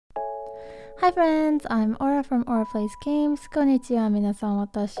Hi friends, I'm Aura from Aura Plays Games. Konnichiwa minasan,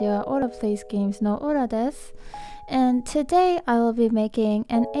 watashi wa Aura Plays Games no Aura desu. And today I will be making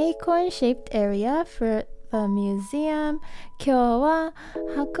an acorn shaped area for the museum. 今日は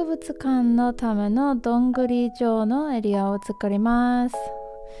博物館のためのどんぐり状のエリアを作ります。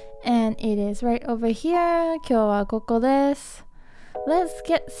And it is right over here. 今日はここです。Let's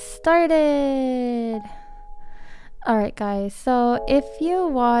get started! Alright guys, so if you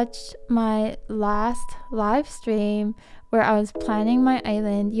watched my last live stream where I was planning my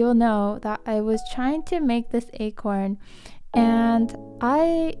island, you'll know that I was trying to make this acorn and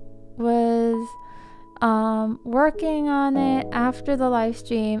I was working on it after the live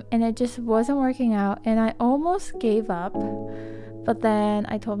stream and it just wasn't working out and I almost gave up. But then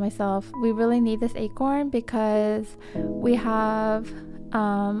I told myself we really need this acorn because we have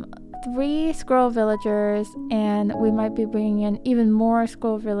 3 squirrel villagers and we might be bringing in even more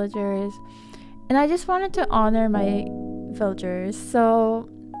squirrel villagers, and I just wanted to honor my villagers. So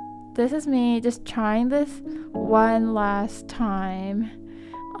this is me just trying this one last time,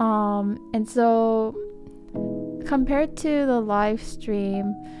 and so compared to the live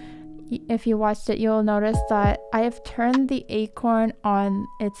stream, if you watched it, you'll notice that I have turned the acorn on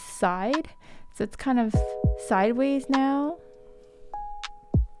its side, so it's kind of sideways now.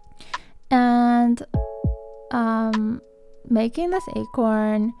 And making this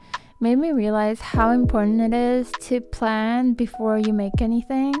acorn made me realize how important it is to plan before you make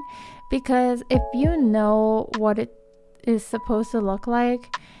anything, because if you know what it is supposed to look like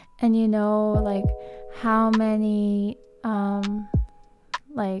and you know like how many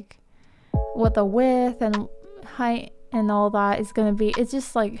like what the width and height and all that is gonna be, it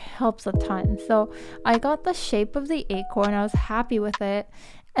just like helps a ton. So I got the shape of the acorn, I was happy with it.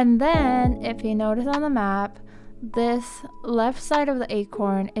 And then, if you notice on the map, this left side of the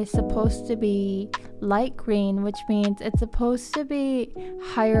acorn is supposed to be light green, which means it's supposed to be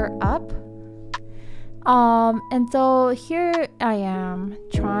higher up. And so here I am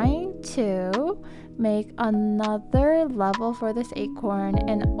trying to make another level for this acorn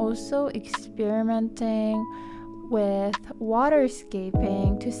and also experimenting with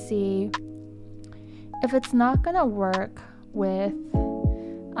waterscaping to see if it's not gonna work with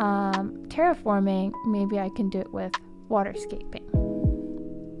terraforming. Maybe I can do it with waterscaping.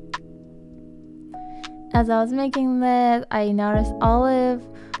 As I was making this, I noticed Olive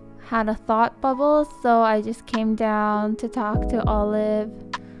had a thought bubble, so I just came down to talk to Olive,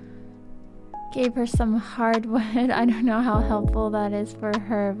 gave her some hardwood. I don't know how helpful that is for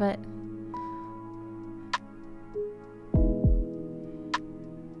her, but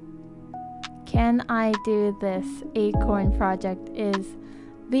can I do this acorn project is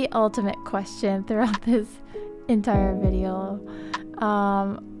the ultimate question throughout this entire video.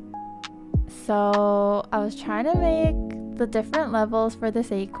 So I was trying to make the different levels for this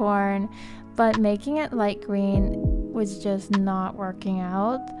acorn, but making it light green was just not working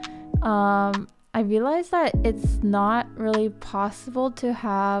out. I realized that it's not really possible to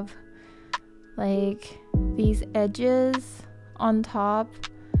have like these edges on top.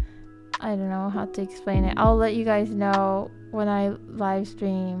 I don't know how to explain it. I'll let you guys know when I live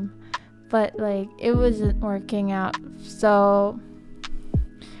stream, but like it wasn't working out. So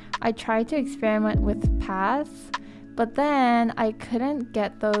I tried to experiment with paths, but then I couldn't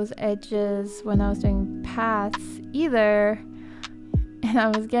get those edges when I was doing paths either, and I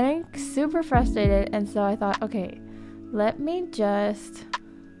was getting super frustrated. And so I thought, okay, let me just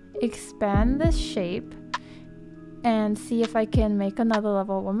expand this shape and see if I can make another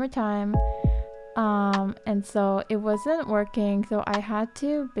level one more time. And so it wasn't working, so I had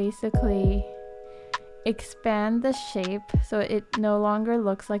to basically expand the shape so it no longer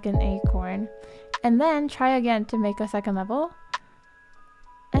looks like an acorn, and then try again to make a second level,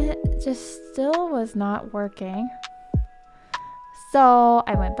 and it just still was not working. So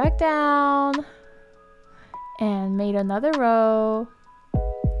I went back down and made another row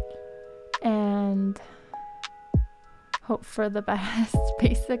and hope for the best,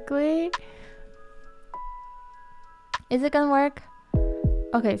 basically. Is it gonna work?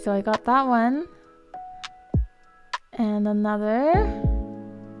 Okay, so I got that one and another.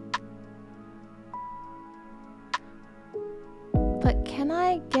 But can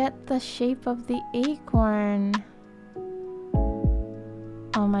I get the shape of the acorn?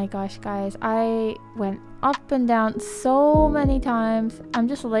 Oh my gosh, guys, I went up and down so many times. I'm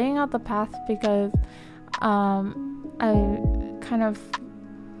just laying out the path because I kind of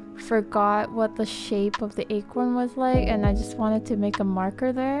forgot what the shape of the acorn was like, and I just wanted to make a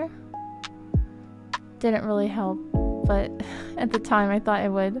marker there. Didn't really help, but at the time I thought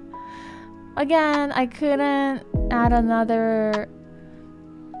it would. Again, I couldn't add another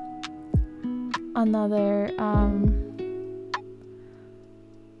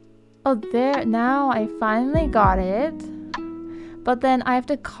oh, there, now I finally got it. But then I have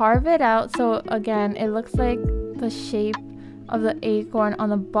to carve it out, so again, it looks like the shape of the acorn on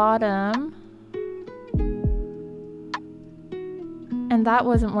the bottom. And that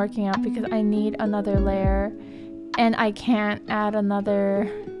wasn't working out because I need another layer, and I can't add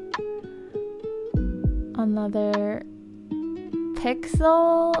another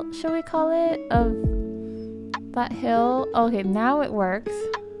pixel, should we call it, of that hill. Okay, now it works.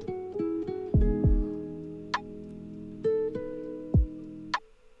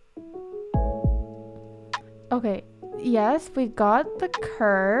 Okay, yes, we got the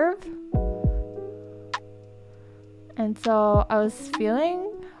curve. And so I was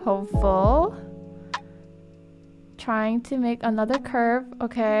feeling hopeful, trying to make another curve.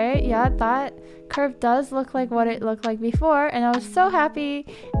 Okay, yeah, that curve does look like what it looked like before, and I was so happy,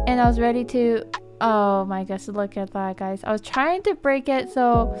 and I was ready to, oh my gosh, look at that, guys. I was trying to break it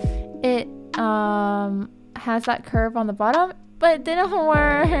so it has that curve on the bottom, but it didn't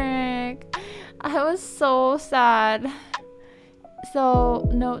work. I was so sad. So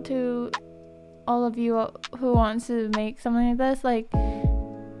note to all of you who wants to make something like this, like,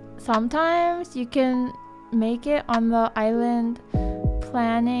 sometimes you can make it on the island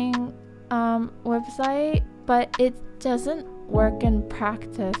planning website, but it doesn't work in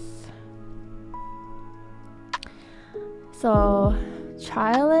practice. So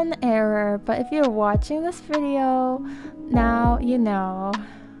trial and error, but if you're watching this video now, you know.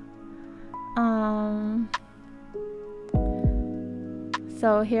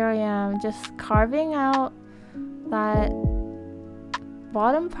 So here I am, just carving out that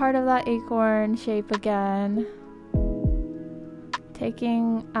bottom part of that acorn shape again,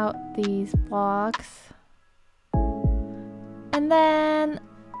 taking out these blocks, and then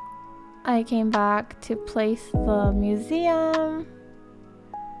I came back to place the museum.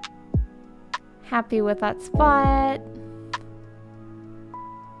 Happy with that spot.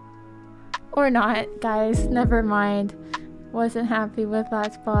 Or not, guys, never mind. Wasn't happy with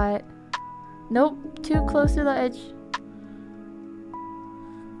that spot. Nope, too close to the edge.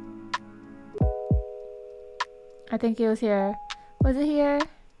 I think it was here. Was it here?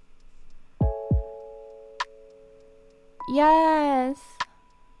 Yes!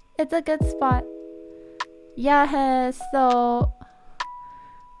 It's a good spot. Yes, so...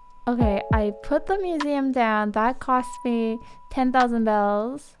 Okay, I put the museum down. That cost me 10,000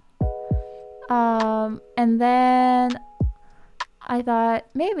 bells. And then I thought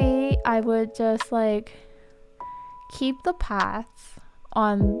maybe I would just like keep the paths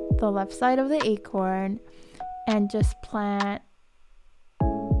on the left side of the acorn and just plant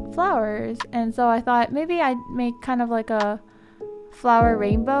flowers. And so I thought maybe I'd make kind of like a flower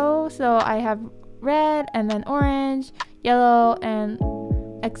rainbow. So I have red and then orange, yellow, and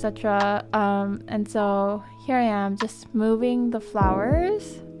etc. And so here I am just moving the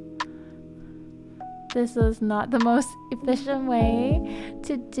flowers. This is not the most efficient way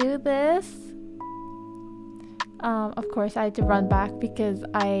to do this. Of course, I had to run back because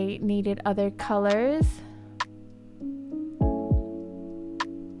I needed other colors.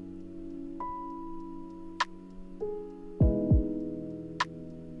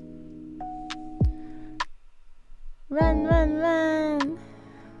 Run, run, run!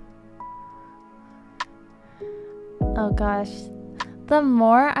 Oh gosh. The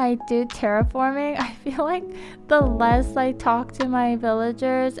more I do terraforming, I feel like the less I talk to my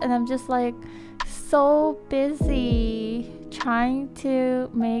villagers, and I'm just like so busy trying to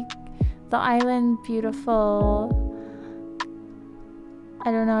make the island beautiful.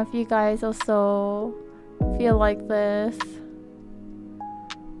 I don't know if you guys also feel like this.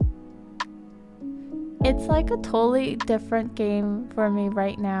 It's like a totally different game for me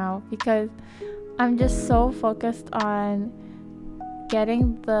right now because I'm just so focused on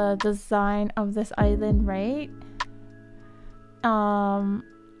getting the design of this island right. I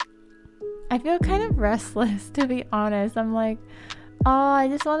feel kind of restless, to be honest. I'm like, oh, I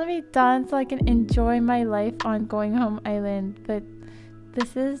just want to be done so I can enjoy my life on Going Home Island, but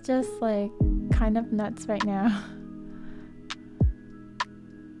this is just like kind of nuts right now.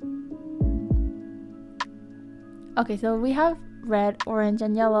 Okay, so we have red, orange,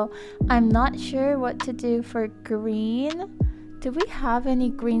 and yellow. I'm not sure what to do for green. Do we have any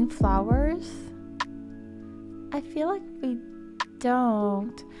green flowers? I feel like we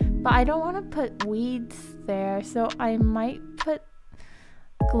don't, but I don't want to put weeds there, so I might put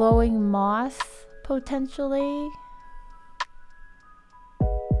glowing moss potentially.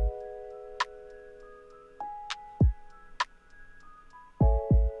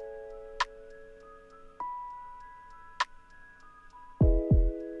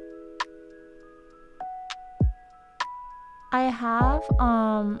 have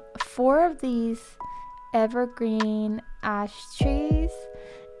 4 of these evergreen ash trees,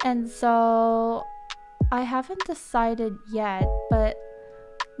 and so I haven't decided yet, but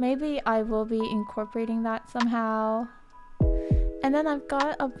maybe I will be incorporating that somehow. And then I've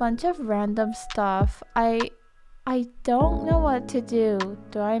got a bunch of random stuff. I don't know what to do.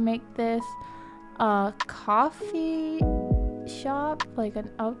 Do I make this a coffee shop, like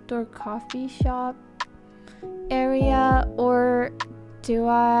an outdoor coffee shop area, or do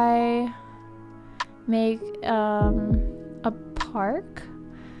I make a park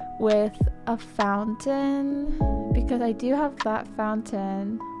with a fountain? Because I do have that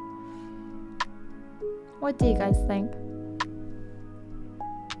fountain. What do you guys think?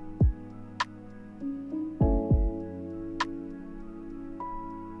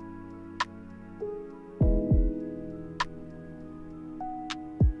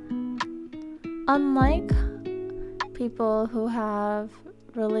 Unlike people who have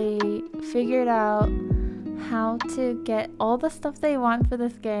really figured out how to get all the stuff they want for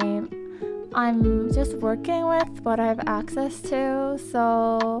this game, I'm just working with what I have access to,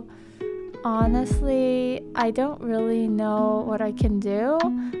 so honestly I don't really know what I can do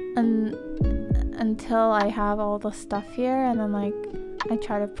until I have all the stuff here, and then like I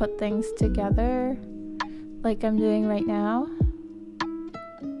try to put things together like I'm doing right now.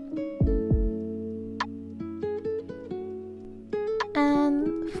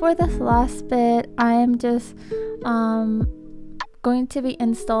 And for this last bit, I am just going to be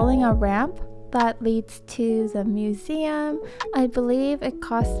installing a ramp that leads to the museum. I believe it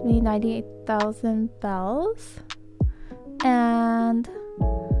cost me 98,000 bells. And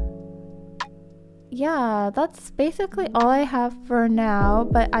yeah, that's basically all I have for now,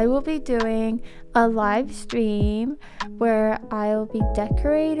 but I will be doing a live stream where I'll be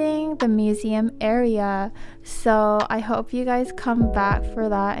decorating the museum area, so I hope you guys come back for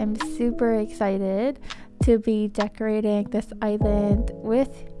that. I'm super excited to be decorating this island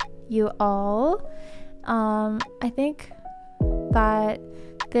with you all. I think that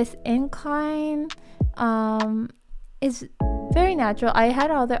this incline is very natural. I had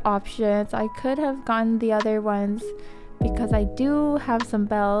other options. I could have gotten the other ones because I do have some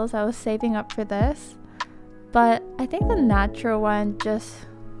bells. I was saving up for this, but I think the natural one just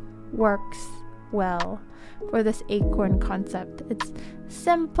works well for this acorn concept. It's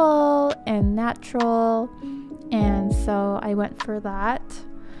simple and natural, and so I went for that.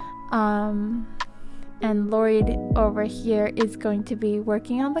 And Lloyd over here is going to be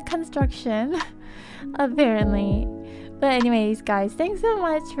working on the construction apparently. But anyways guys, thanks so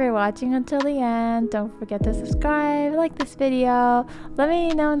much for watching until the end. Don't forget to subscribe, like this video, let me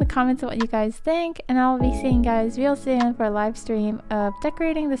know in the comments what you guys think, and I'll be seeing you guys real soon for a live stream of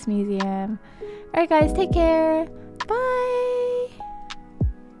decorating this museum. Alright guys, take care, bye!